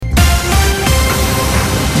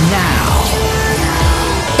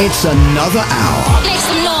It's another hour. Make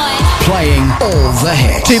some noise. Playing all the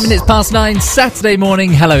hits. 2 minutes past 9, Saturday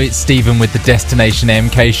morning. Hello, it's Stephen with the Destination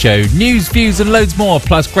MK Show. News, views and loads more,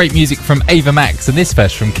 plus great music from Ava Max and this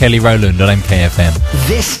first from Kelly Rowland on MKFM.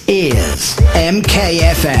 This is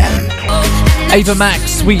MKFM. Ava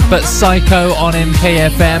Max, Sweet But Psycho on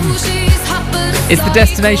MKFM. It's the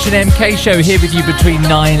Destination MK Show here with you between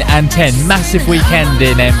 9 and 10. Massive weekend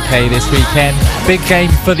in MK this weekend. Big game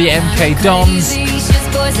for the MK Dons.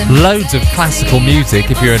 Loads of classical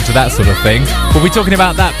music if you're into that sort of thing. We'll be talking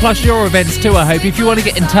about that, plus your events too, I hope. If you want to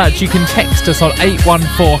get in touch, you can text us on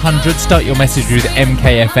 81400, start your message with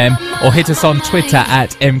MKFM, or hit us on Twitter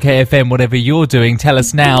at MKFM. Whatever you're doing, tell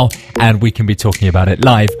us now, and we can be talking about it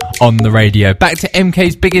live on the radio. Back to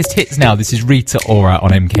MK's biggest hits now. This is Rita Ora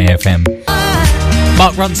on MKFM.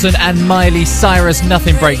 Mark Ronson and Miley Cyrus,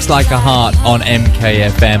 Nothing Breaks Like a Heart on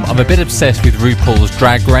MKFM. I'm a bit obsessed with RuPaul's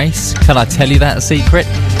Drag Race. Can I tell you that secret?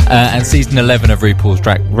 And season 11 of RuPaul's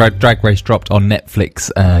Drag Race dropped on Netflix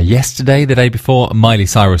yesterday, the day before. Miley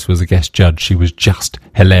Cyrus was a guest judge. She was just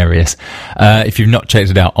hilarious. If you've not checked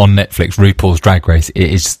it out on Netflix, RuPaul's Drag Race,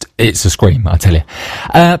 it's a scream, I tell you.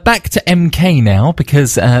 Back to MK now,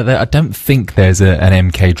 because I don't think there's an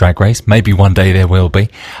MK Drag Race. Maybe one day there will be.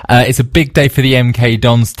 It's a big day for the MK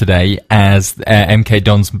Dons today, as MK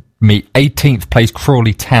Dons meet 18th place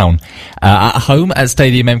Crawley Town at home at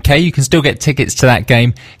Stadium MK. You can still get tickets to that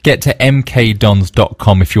game. Get to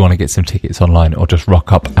mkdons.com if you want to get some tickets online, or just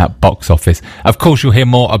rock up at box office. Of course, you'll hear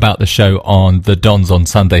more about the show on The Dons on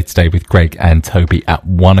Sunday today with Greg and Toby at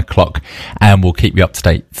 1 o'clock, and we'll keep you up to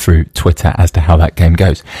date through Twitter as to how that game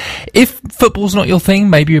goes. If football's not your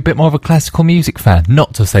thing, maybe you're a bit more of a classical music fan.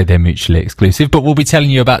 Not to say they're mutually exclusive, but we'll be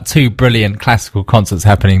telling you about two brilliant classical concerts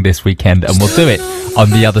happening this weekend, and we'll do it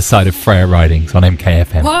on the other side of Freya Ridings on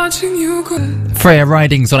MKFM. Freya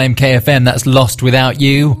Ridings on MKFM, that's Lost Without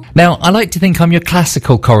You. Now, I like to think I'm your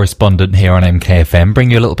classical correspondent here on MKFM,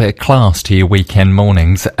 bring you a little bit of class to your weekend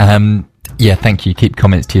mornings. Yeah, thank you. Keep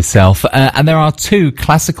comments to yourself. And there are two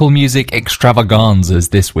classical music extravaganzas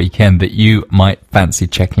this weekend that you might fancy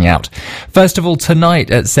checking out. First of all, tonight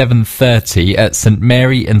at 7:30 at St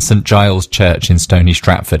Mary and St Giles Church in Stony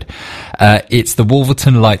Stratford. It's the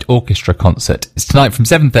Wolverton Light Orchestra concert. It's tonight from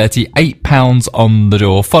 7:30, £8 on the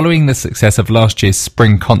door. Following the success of last year's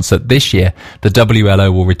spring concert this year, the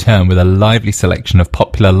WLO will return with a lively selection of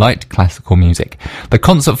popular light classical music. The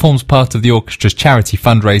concert forms part of the orchestra's charity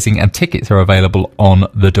fundraising, and tickets are available on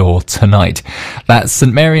the door tonight. That's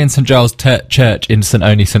St Mary and St Giles Church in St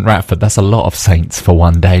Only St Ratford. That's a lot of saints for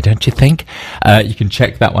one day, don't you think? You can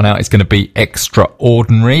check that one out. It's going to be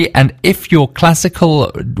extraordinary. And if your classical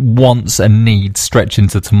wants and needs stretch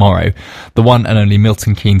into tomorrow, the one and only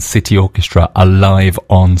Milton Keynes City Orchestra are live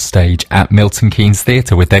on stage at Milton Keynes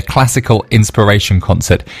Theatre with their Classical Inspiration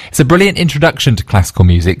Concert. It's a brilliant introduction to classical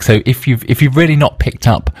music, so if you've really not picked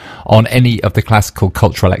up on any of the classical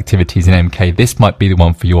cultural activities in MK, this might be the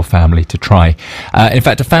one for your family to try. In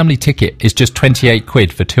fact, a family ticket is just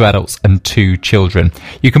 £28 for 2 adults and 2 children.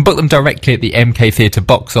 You can book them directly at the MK Theatre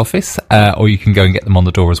box office, or you can go and get them on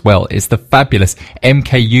the door as well. It's the fabulous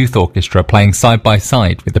MK Youth Orchestra playing side by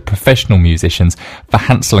side with the professional musicians for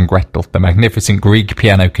Hansel and Gretel, the magnificent Grieg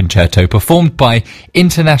piano concerto performed by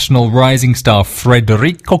international rising star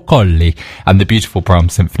Federico Colli, and the beautiful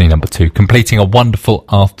Brahms Symphony No. 2, completing a wonderful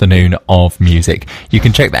afternoon of music. You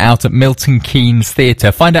can check that out at Milton Keynes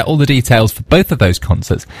Theatre. Find out all the details for both of those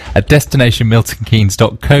concerts at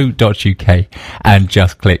destinationmiltonkeynes.co.uk and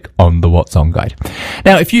just click on the What's On guide.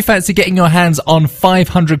 Now, if you fancy getting your hands on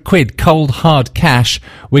 £500 cold hard cash,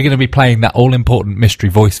 we're going to be playing that all-important mystery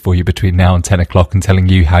voice for you between now and 10 o'clock and telling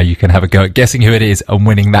you how you can have a go at guessing who it is and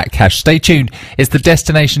winning that cash. Stay tuned. It's the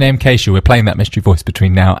Destination MK Show. We're playing that mystery voice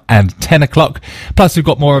between now and 10 o'clock. Plus, we've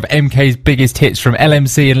got more of MK's biggest hits from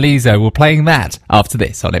LMC and Lizzo. We're playing that after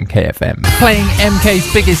this on MKFM. Playing MK's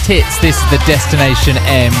biggest hits, this is the Destination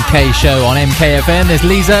MK Show on MKFM. There's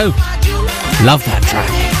Lizzo. Love that track.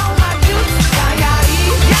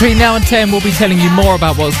 Between now and 10, we'll be telling you more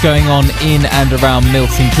about what's going on in and around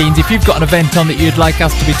Milton Keynes. If you've got an event on that you'd like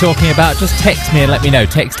us to be talking about, just text me and let me know.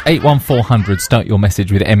 Text 81400, start your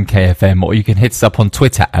message with MKFM, or you can hit us up on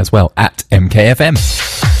Twitter as well, at MKFM.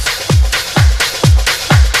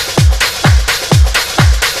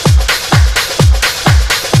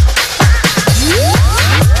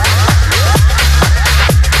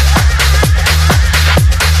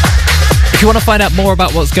 If you want to find out more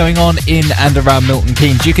about what's going on in and around Milton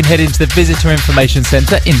Keynes, you can head into the Visitor Information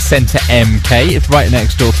Centre in Centre MK. It's right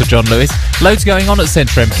next door to John Lewis. Loads going on at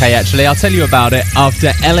Centre MK, actually. I'll tell you about it after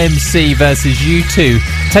LMC versus U2.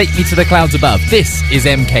 Take me to the clouds above. This is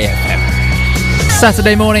MKFM.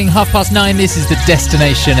 Saturday morning, 9:30. This is the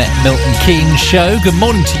Destination Milton Keynes show. Good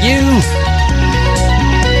morning to you.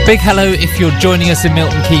 Big hello if you're joining us in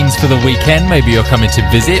Milton Keynes for the weekend. Maybe you're coming to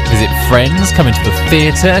visit friends, coming to the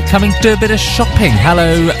theatre, coming to do a bit of shopping.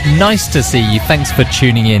 Hello, nice to see you. Thanks for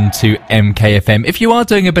tuning in to MKFM. If you are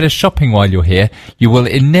doing a bit of shopping while you're here, you will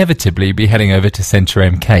inevitably be heading over to Centre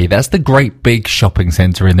MK. That's the great big shopping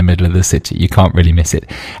centre in the middle of the city. You can't really miss it.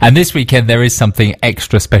 And this weekend there is something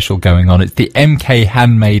extra special going on. It's the MK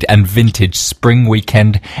Handmade and Vintage Spring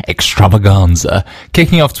Weekend Extravaganza,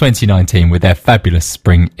 kicking off 2019 with their fabulous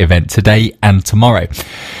spring event today and tomorrow.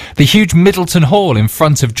 The huge Middleton Hall in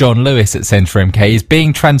front of John Lewis at Centre MK is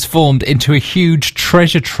being transformed into a huge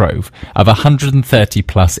treasure trove of 130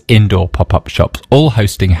 plus indoor pop-up shops, all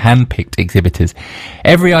hosting hand-picked exhibitors.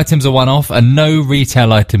 Every item's a one-off and no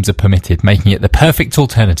retail items are permitted, making it the perfect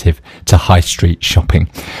alternative to high street shopping.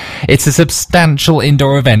 It's a substantial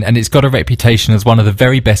indoor event and it's got a reputation as one of the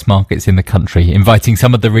very best markets in the country, inviting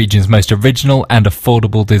some of the region's most original and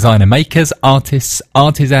affordable designer makers, artists,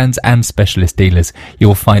 artisans and specialist dealers. You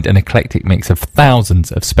will find an eclectic mix of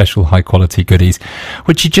thousands of special high quality goodies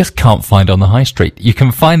which you just can't find on the high street. You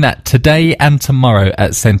can find that today and tomorrow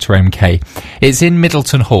at Centre MK. It's in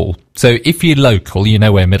Middleton Hall. So if you're local, you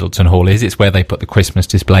know where Middleton Hall is. It's where they put the Christmas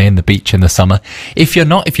display in the beach in the summer. If you're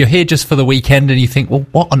not, if you're here just for the weekend and you think, well,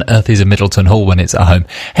 what on earth is a Middleton Hall when it's at home?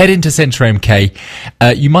 Head into Centre MK.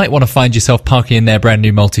 You might want to find yourself parking in their brand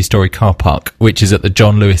new multi-storey car park, which is at the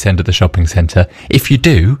John Lewis end of the shopping centre. If you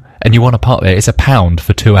do, and you want to park there, it's £1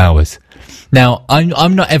 for 2 hours. Now,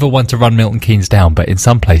 I'm not ever one to run Milton Keynes down, but in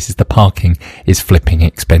some places the parking is flipping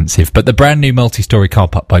expensive. But the brand new multi-storey car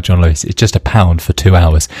park by John Lewis is just £1 for 2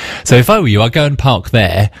 hours. So if I were you, I'd go and park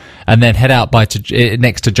there and then head out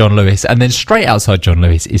next to John Lewis, and then straight outside John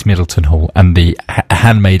Lewis is Middleton Hall and the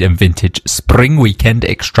Handmade and Vintage Spring Weekend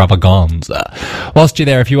Extravaganza. Whilst you're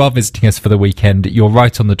there, if you are visiting us for the weekend, you're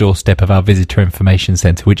right on the doorstep of our Visitor Information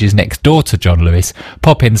Centre, which is next door to John Lewis.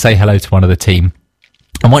 Pop in, say hello to one of the team.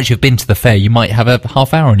 And once you've been to the fair, you might have a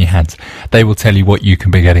half hour on your hands. They will tell you what you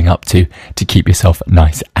can be getting up to keep yourself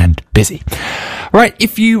nice and busy. Right,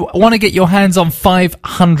 if you want to get your hands on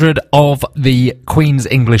 500 of the Queen's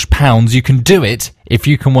English pounds, you can do it if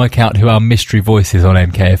you can work out who our mystery voice is on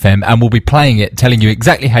MKFM, and we'll be playing it, telling you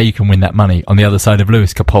exactly how you can win that money on the other side of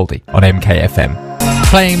Lewis Capaldi on MKFM.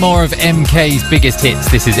 Playing more of MK's biggest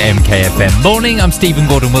hits, this is MKFM Morning. I'm Stephen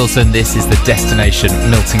Gordon-Wilson. This is the Destination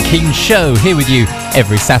Milton Keynes show, here with you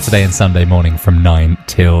every Saturday and Sunday morning from 9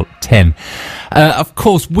 till 10. Of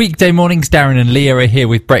course, weekday mornings, Darren and Leah are here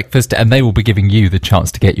with breakfast, and they will be giving you the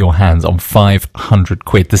chance to get your hands on 500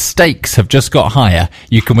 quid. The stakes have just got higher.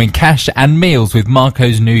 You can win cash and meals with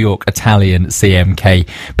Marco's New York Italian CMK,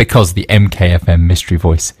 because the MKFM mystery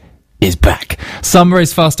voice is back. Summer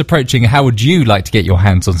is fast approaching. How would you like to get your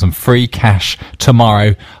hands on some free cash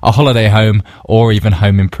tomorrow, a holiday home, or even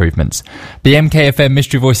home improvements? The MKFM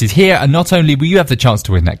mystery voice is here, and not only will you have the chance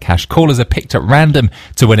to win that cash, callers are picked at random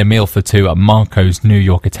to win a meal for two at Marco's New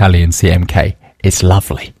York Italian CMK. It's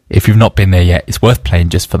lovely. If you've not been there yet, it's worth playing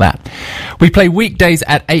just for that. We play weekdays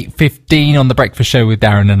at 8:15 on The Breakfast Show with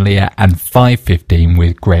Darren and Leah, and 5:15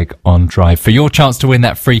 with Greg on Drive. For your chance to win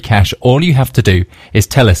that free cash, all you have to do is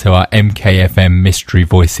tell us who our MKFM mystery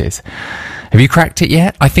voice is. Have you cracked it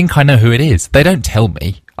yet? I think I know who it is. They don't tell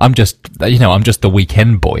me. I'm just the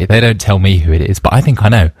weekend boy. They don't tell me who it is, but I think I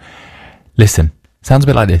know. Listen, sounds a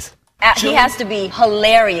bit like this. He has to be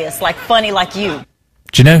hilarious, like funny like you.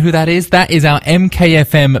 Do you know who that is? That is our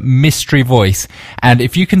MKFM mystery voice. And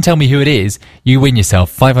if you can tell me who it is, you win yourself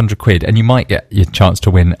 500 quid, and you might get your chance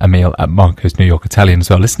to win a meal at Marco's New York Italian as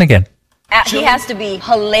well. Listen again. He has to be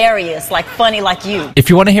hilarious, like funny like you. If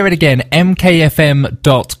you want to hear it again,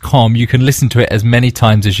 mkfm.com. You can listen to it as many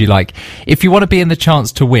times as you like. If you want to be in the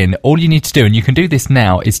chance to win, all you need to do, and you can do this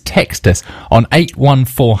now, is text us on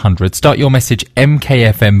 81400. Start your message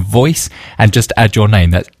MKFM voice and just add your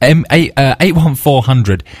name. That's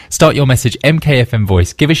 81400. Start your message MKFM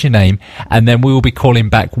voice. Give us your name, and then we will be calling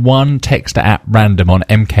back one texter at random on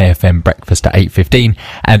MKFM breakfast at 8:15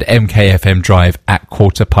 and MKFM drive at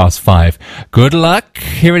 5:15. Good luck.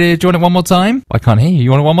 Here it is. Do you want it one more time? I can't hear you.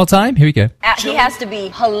 You want it one more time? Here we go. He has to be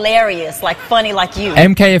hilarious, like funny like you.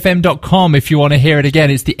 MKFM.com if you want to hear it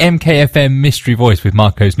again. It's the MKFM mystery voice with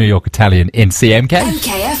Marco's New York Italian in CMK.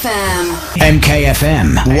 MKFM.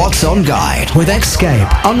 MKFM What's On Guide with Escape.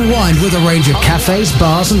 Unwind with a range of cafes,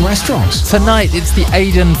 bars and restaurants. Tonight, it's the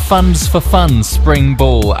Aden Funds for Fun Spring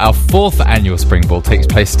Ball. Our 4th annual Spring Ball takes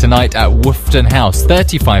place tonight at Woughton House.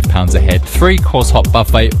 £35 a head, 3-course hot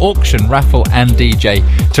buffet, auction, raffle and DJ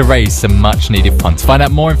to raise some much-needed funds. Find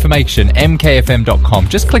out more information, mkfm.com.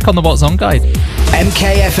 Just click on the What's On Guide.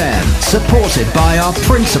 MKFM, supported by our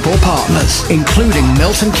principal partners, including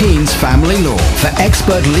Milton Keynes Family Law, for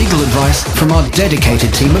expert legal advice from our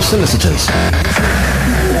dedicated team of solicitors.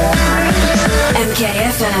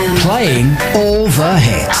 MKFM. Playing all the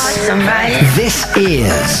hits. Awesome, right? This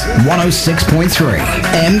is 106.3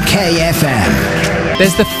 MKFM.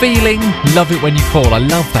 There's the feeling, love it when you call. I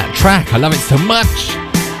love that track. I love it so much.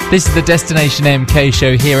 This is the Destination MK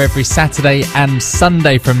show here every Saturday and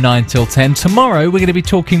Sunday from 9 till 10. Tomorrow we're going to be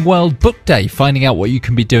talking World Book Day, finding out what you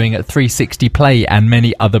can be doing at 360 Play and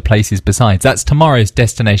many other places besides. That's tomorrow's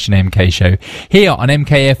Destination MK show here on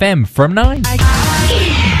MKFM from 9.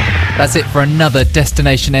 That's it for another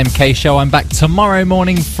Destination MK show. I'm back tomorrow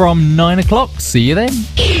morning from 9 o'clock. See you then.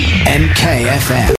 MKFM.